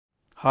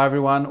Hi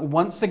everyone,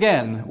 once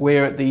again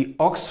we're at the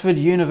Oxford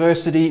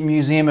University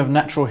Museum of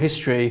Natural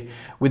History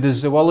with the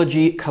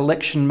Zoology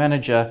Collection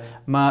Manager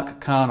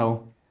Mark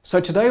Carnall. So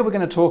today we're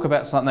going to talk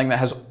about something that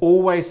has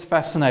always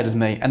fascinated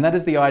me, and that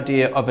is the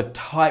idea of a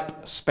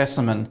type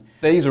specimen.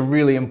 These are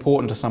really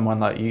important to someone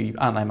like you,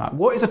 aren't they, Mark?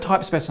 What is a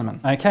type specimen?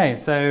 Okay,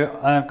 so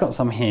I've got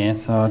some here,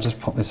 so I'll just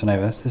pop this one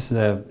over. So this is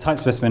a type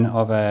specimen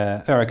of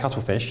a pharaoh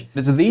cuttlefish.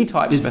 It's the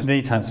type specimen? It's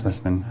the type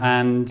specimen.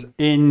 And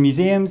in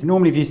museums,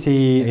 normally if you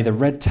see either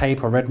red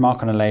tape or red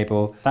mark on a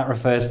label, that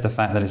refers to the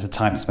fact that it's a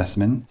type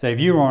specimen. So if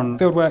you were on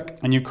fieldwork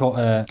and you caught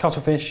a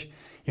cuttlefish,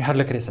 you had a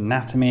look at its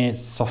anatomy, its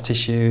soft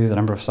tissue, the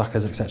number of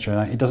suckers,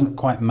 etc. It doesn't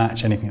quite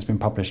match anything that's been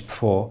published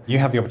before. You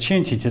have the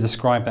opportunity to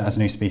describe that as a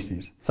new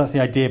species. So that's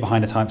the idea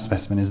behind a type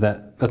specimen, is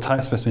that the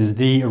type specimen is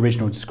the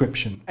original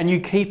description. And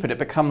you keep it, it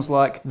becomes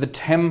like the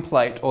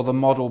template or the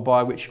model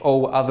by which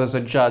all others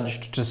are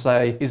judged to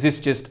say, is this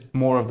just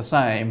more of the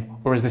same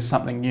or is this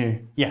something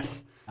new?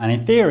 Yes. And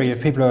in theory,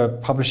 if people are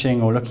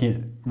publishing or looking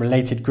at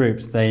related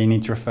groups, they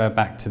need to refer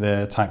back to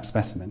the type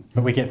specimen.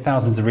 But we get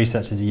thousands of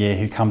researchers a year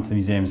who come to the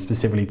museum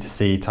specifically to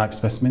see type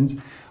specimens.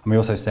 And we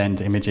also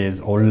send images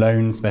or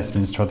loan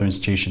specimens to other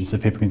institutions so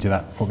people can do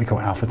that, what we call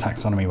alpha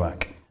taxonomy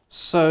work.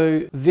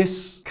 So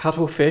this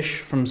cuttlefish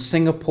from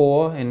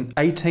Singapore in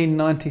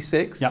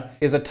 1896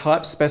 is a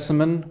type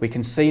specimen. We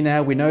can see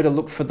now, we know to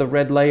look for the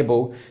red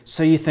label.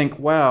 So you think,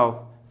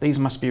 wow, these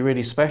must be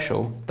really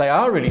special. They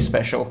are really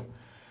special.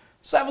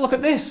 So have a look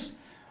at this.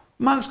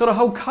 Mark's got a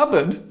whole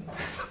cupboard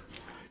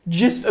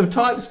just of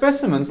type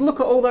specimens.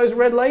 Look at all those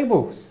red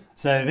labels.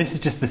 So this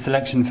is just the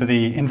selection for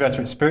the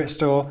invertebrate spirit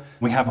store.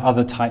 We have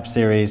other type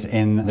series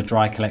in the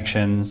dry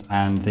collections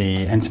and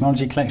the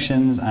entomology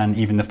collections and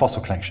even the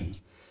fossil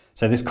collections.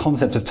 So this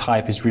concept of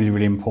type is really,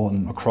 really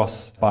important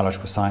across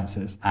biological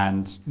sciences,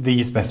 and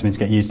these specimens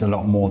get used a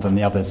lot more than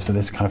the others for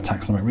this kind of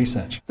taxonomic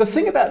research. The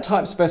thing about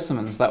type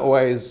specimens that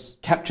always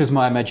captures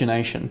my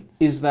imagination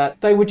is that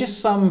they were just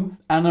some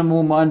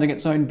animal minding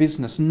its own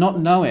business, not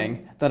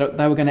knowing that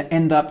they were going to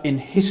end up in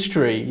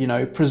history, you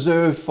know,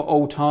 preserved for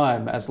all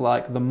time as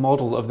like the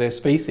model of their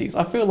species.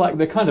 I feel like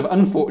they're kind of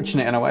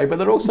unfortunate in a way, but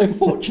they're also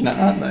fortunate,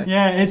 aren't they?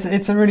 Yeah,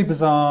 it's a really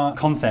bizarre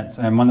concept,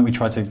 and one that we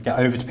try to get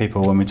over to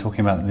people when we're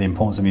talking about the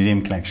importance of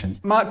museum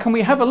collections. Mark, can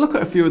we have a look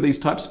at a few of these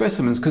type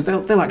specimens? Because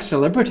they're like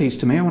celebrities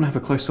to me. I want to have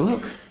a closer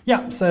look.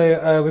 Yeah,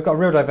 so we've got a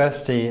real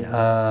diversity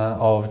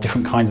of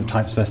different kinds of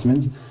type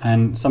specimens,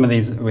 and some of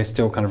these we're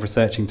still kind of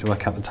researching to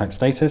work out the type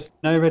status.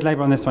 No red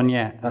label on this one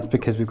yet. That's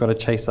because we've got to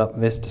chase up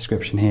this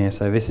description here.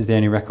 So this is the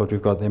only record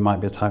we've got. There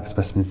might be a type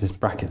specimen. This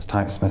brackets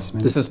type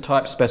specimen. This is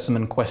type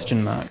specimen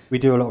question mark. We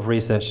do a lot of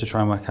research to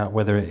try and work out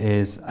whether it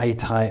is A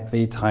type,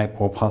 V type,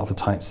 or part of the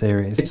type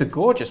series. It's a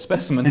gorgeous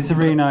specimen. It's a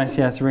really nice,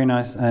 yeah, it's a really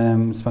nice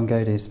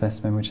Spongode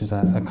specimen, which is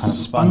a kind of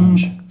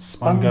sponge.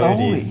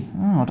 Spongode.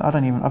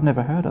 Oh, I've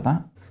never heard of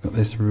that. We've got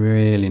this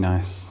really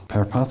nice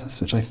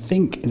Peripatus, which I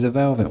think is a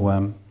velvet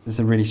worm. It's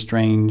a really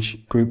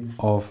strange group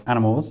of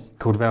animals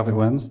called velvet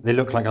worms. They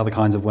look like other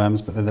kinds of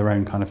worms, but they're their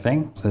own kind of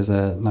thing. So there's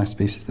a nice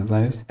species of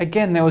those.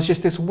 Again, there was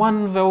just this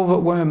one velvet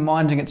worm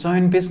minding its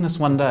own business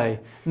one day,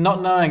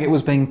 not knowing it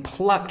was being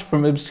plucked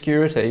from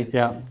obscurity.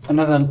 Yeah.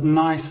 Another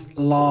nice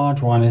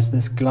large one is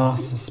this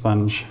glass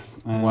sponge.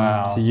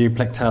 Wow. So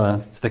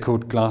Euplectella. So they're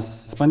called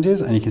glass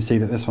sponges, and you can see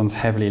that this one's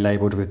heavily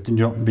labelled with "do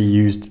not be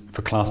used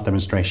for class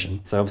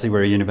demonstration." So obviously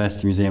we're a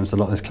university museum, so a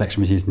lot of this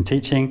collection was used in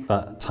teaching,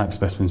 but type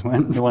specimens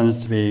weren't the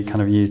ones to be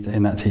kind of used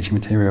in that teaching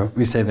material.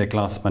 We say they're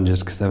glass sponges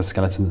because they're a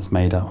skeleton that's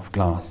made out of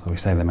glass, or we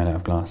say they're made out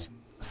of glass.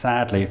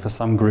 Sadly, for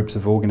some groups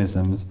of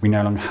organisms, we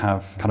no longer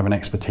have kind of an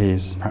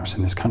expertise, perhaps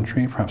in this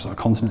country, perhaps at a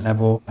continent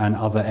level, and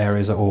other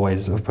areas are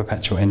always of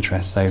perpetual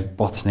interest. So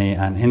botany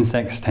and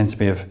insects tend to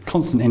be of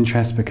constant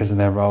interest because of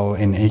their role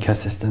in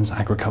ecosystems,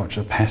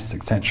 agriculture, pests,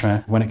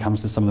 etc. When it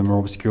comes to some of the more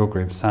obscure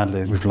groups,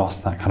 sadly, we've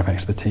lost that kind of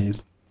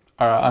expertise.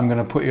 All right, I'm going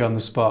to put you on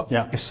the spot.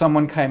 Yeah. If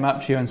someone came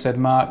up to you and said,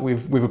 Mark,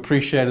 we've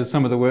appreciated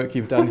some of the work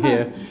you've done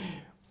here.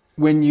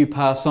 When you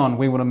pass on,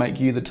 we want to make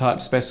you the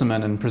type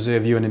specimen and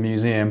preserve you in a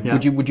museum. Yeah.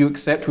 Would you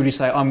accept? Would you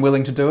say, I'm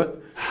willing to do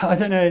it? I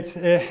don't know.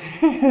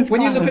 It's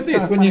when you look at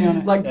this, when you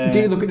like, do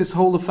you look at this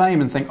Hall of Fame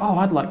and think, oh,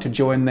 I'd like to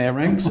join their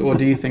ranks, or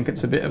do you think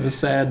it's a bit of a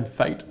sad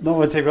fate? Not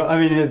what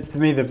I mean, for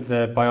me,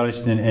 the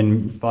biologist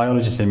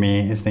in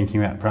me is thinking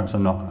that perhaps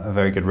I'm not a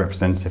very good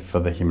representative for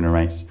the human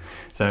race.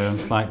 So I'm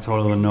slightly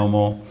taller than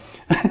normal.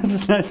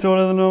 Slightly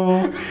taller than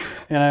normal.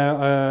 You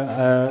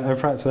know, I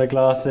perhaps wear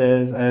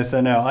glasses. So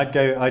no, I'd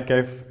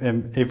go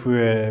if we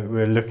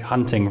were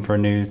hunting for a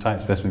new type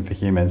specimen for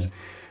humans.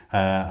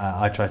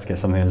 I'd try to get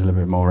something that's a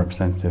little bit more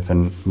representative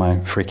than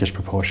my freakish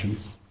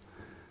proportions.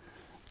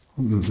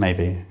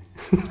 Maybe.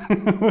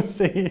 We'll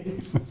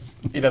see.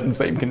 He doesn't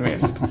seem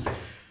convinced.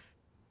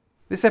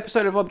 This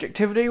episode of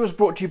Objectivity was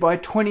brought to you by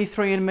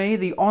 23andMe,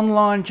 the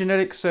online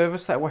genetic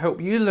service that will help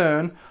you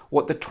learn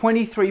what the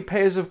 23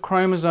 pairs of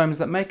chromosomes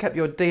that make up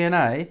your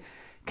DNA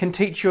can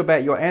teach you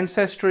about your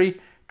ancestry,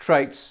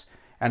 traits,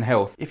 and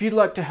health. If you'd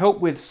like to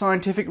help with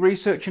scientific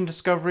research and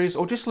discoveries,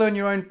 or just learn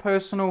your own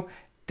personal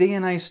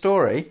DNA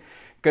story,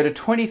 go to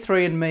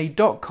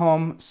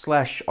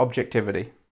 23andme.com/objectivity.